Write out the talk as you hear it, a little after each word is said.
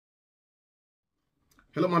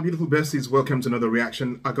Hello my beautiful besties, welcome to another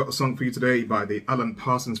reaction. I got a song for you today by the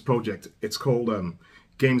PARSON'S Project. It's called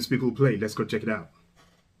Games People Play. Let's go check it out.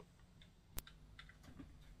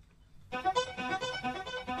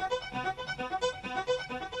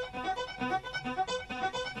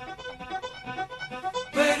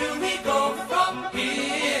 Where do we go from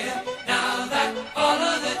here, now that all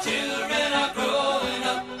of the children are growing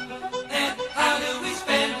up? And how do we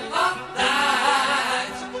spend our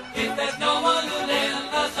lives if there's no one to lend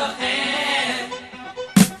us a hand?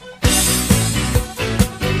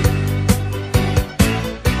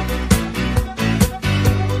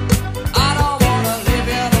 I don't wanna live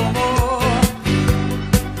here no more.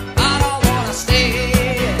 I don't wanna stay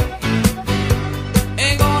here.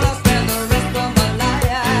 Ain't gonna spend the rest of my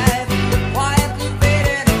life quietly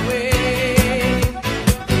fading away.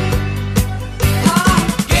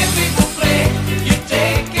 Game people play, you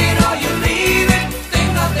take it or you leave it.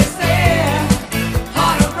 Things that they say,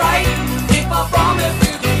 hard or right. If I promise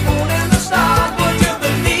you the moon and the stars, would you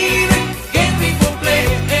believe it? Game people play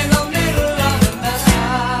in the middle of the night.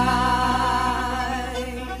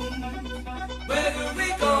 Where do we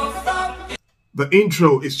go from here? The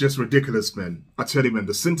intro is just ridiculous, man. I tell you, man,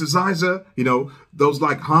 the synthesizer, those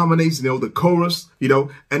like harmonies, the chorus,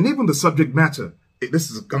 and even the subject matter. This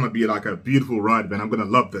is gonna be like a beautiful ride, man. I'm gonna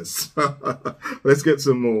love this. Let's get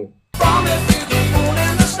some more. Promise you the moon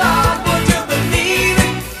and the stars, would you believe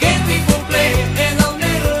it? Game people play in the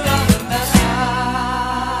middle of the night.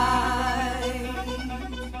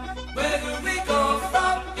 Where do we go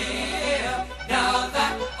from here, now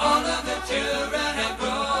that all of the children have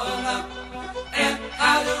grown up? And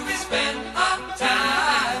how do we spend our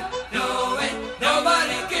time, knowing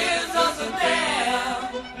nobody gives us a damn?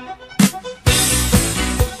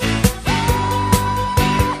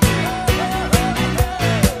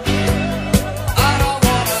 I don't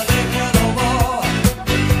wanna live here no more.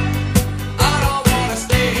 I don't wanna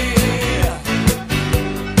stay here.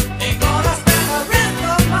 Ain't gonna spend the rest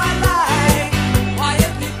of my life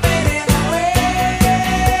quietly fading away.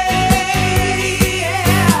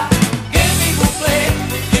 Yeah. Game people play,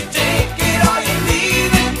 you take it or you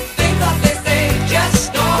leave it. Things that they say just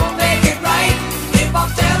don't make it right. If I'm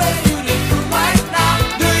telling you the truth right now,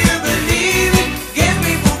 do you believe it? Game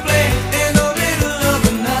people play in the middle of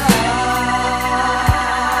the night.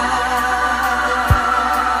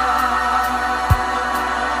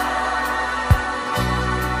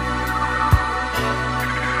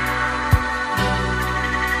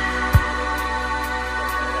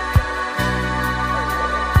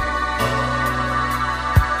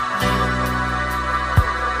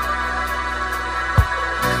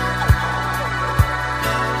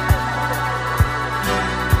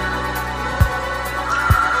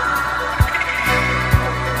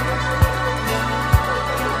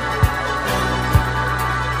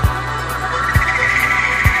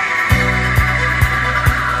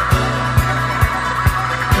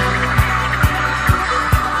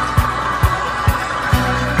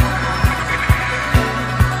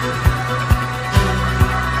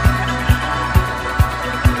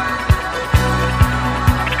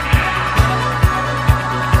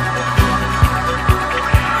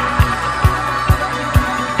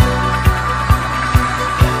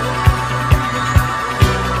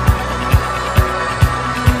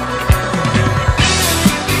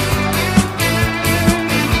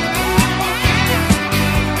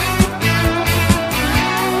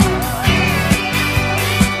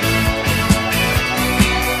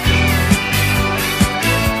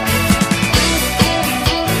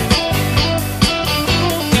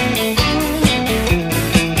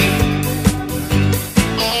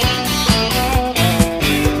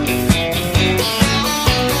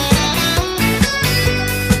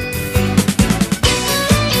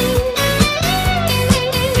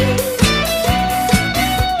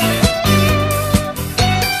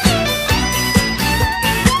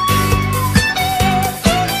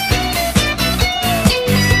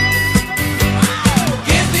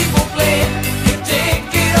 Game people play, you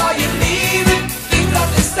take it or you leave it. Things that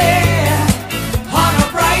they say, hard or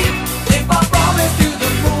right. If I promise you the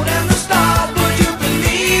moon and the stars, would you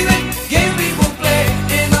believe it? Game people play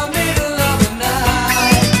in the middle of the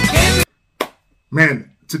night.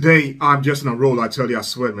 Man, today I'm just on a roll, I tell you, I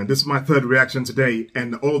swear, man. This is my third reaction today,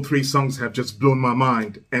 and all three songs have just blown my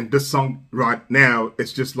mind. And this song right now,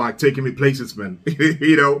 it's just like taking me places, man.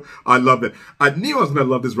 I love it. I knew I was going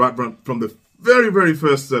to love this right from the very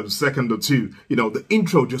first second or two. The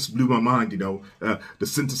intro just blew my mind, the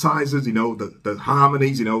synthesizers, the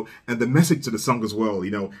harmonies, and the message to the song as well,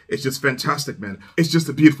 It's just fantastic, man. It's just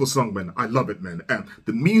a beautiful song, man. I love it, man. And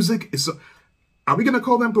the music is so... Are we going to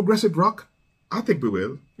call them progressive rock? I think we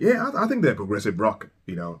will. Yeah, I think they're progressive rock.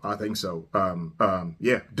 You know, I think so.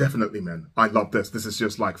 Yeah, definitely, man. I love this. This is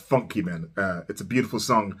just like funky, man. It's a beautiful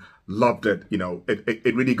song. Loved it. You know,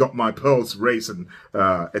 it really got my pulse racing.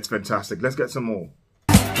 It's fantastic. Let's get some more.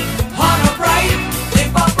 On a bright,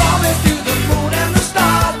 if I promise you the moon and the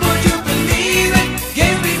stars, would you believe it?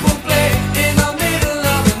 Gay people play in the middle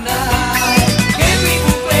of the night. Gay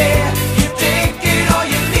people play, you take it or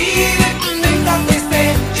you leave it. Things that they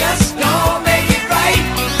say just don't make it right.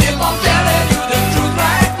 If I'm telling you the truth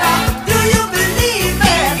right now, do you believe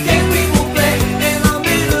that? Gay people play in the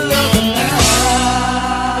middle of the night.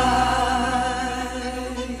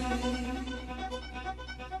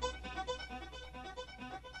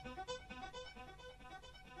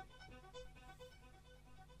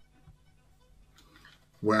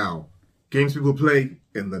 Wow. Games people play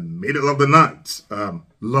in the middle of the night.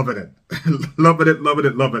 Loving it. Loving it, loving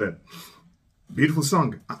it, loving it. Beautiful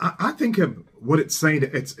song. I think what it's saying,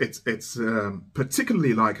 it's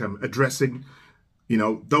particularly like addressing, you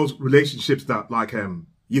know, those relationships that like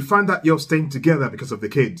you find that you're staying together because of the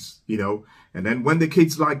kids, you know, and then when the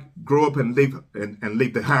kids like grow up and leave and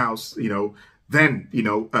leave the house, you know, then, you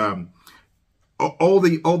know, all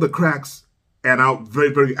the cracks are out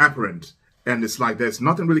very, very apparent. And it's like there's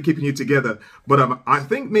nothing really keeping you together. But I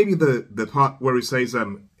think maybe the part where he says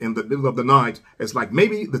in the middle of the night, it's like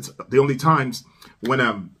maybe the only times when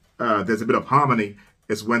there's a bit of harmony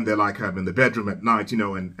is when they're like in the bedroom at night, you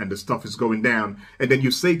know, and the stuff is going down, and then you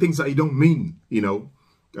say things that you don't mean, you know,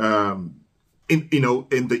 in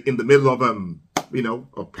the middle of you know,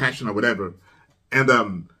 of passion or whatever.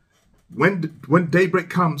 And when daybreak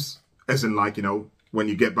comes, as in like, you know, when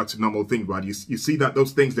you get back to normal thing, right? You see that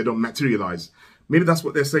those things, they don't materialize. Maybe that's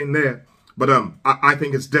what they're saying there. But I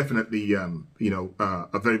think it's definitely, you know,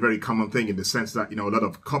 a very, very common thing in the sense that, you know, a lot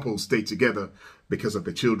of couples stay together because of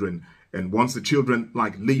the children. And once the children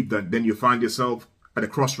like leave, then you find yourself at a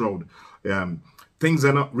crossroad. Things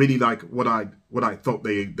are not really like what I thought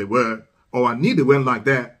they were, or I knew they weren't like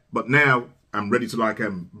that. But now I'm ready to like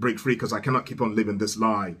break free because I cannot keep on living this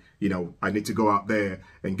lie. You know, I need to go out there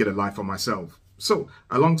and get a life for myself. So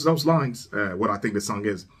along those lines, what I think the song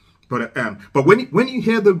is. But when you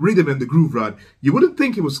hear the rhythm and the groove, right, you wouldn't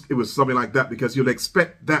think it was something like that because you'll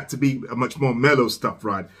expect that to be a much more mellow stuff,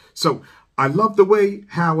 right? So I love the way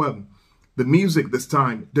how the music this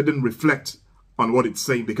time didn't reflect on what it's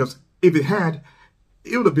saying, because if it had,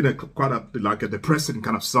 it would have been quite a depressing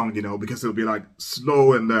kind of song, you know, because it would be like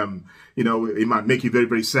slow and you know, it might make you very,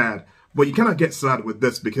 very sad. But you cannot get sad with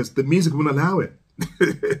this because the music won't allow it.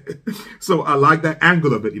 So I like that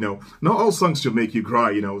angle of it, you know. Not all songs should make you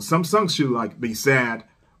cry, you know. Some songs should like be sad,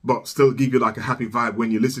 but still give you like a happy vibe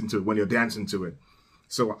when you listen to it, when you're dancing to it.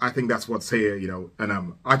 So I think that's what's here, you know.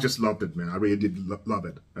 And I just loved it, man. I really did love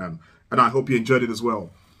it. And I hope you enjoyed it as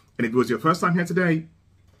well. And if it was your first time here today,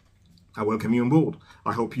 I welcome you on board.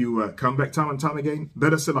 I hope you come back time and time again.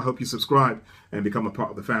 Better still, I hope you subscribe and become a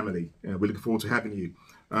part of the family. We're looking forward to having you.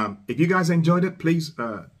 If you guys enjoyed it, please,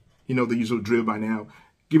 you know the usual drill by now.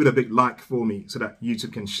 Give it a big like for me so that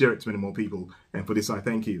YouTube can share it to many more people. And for this, I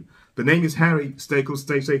thank you. The name is Harry. Stay cool,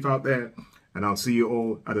 stay safe out there. And I'll see you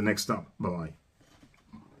all at the next stop. Bye-bye.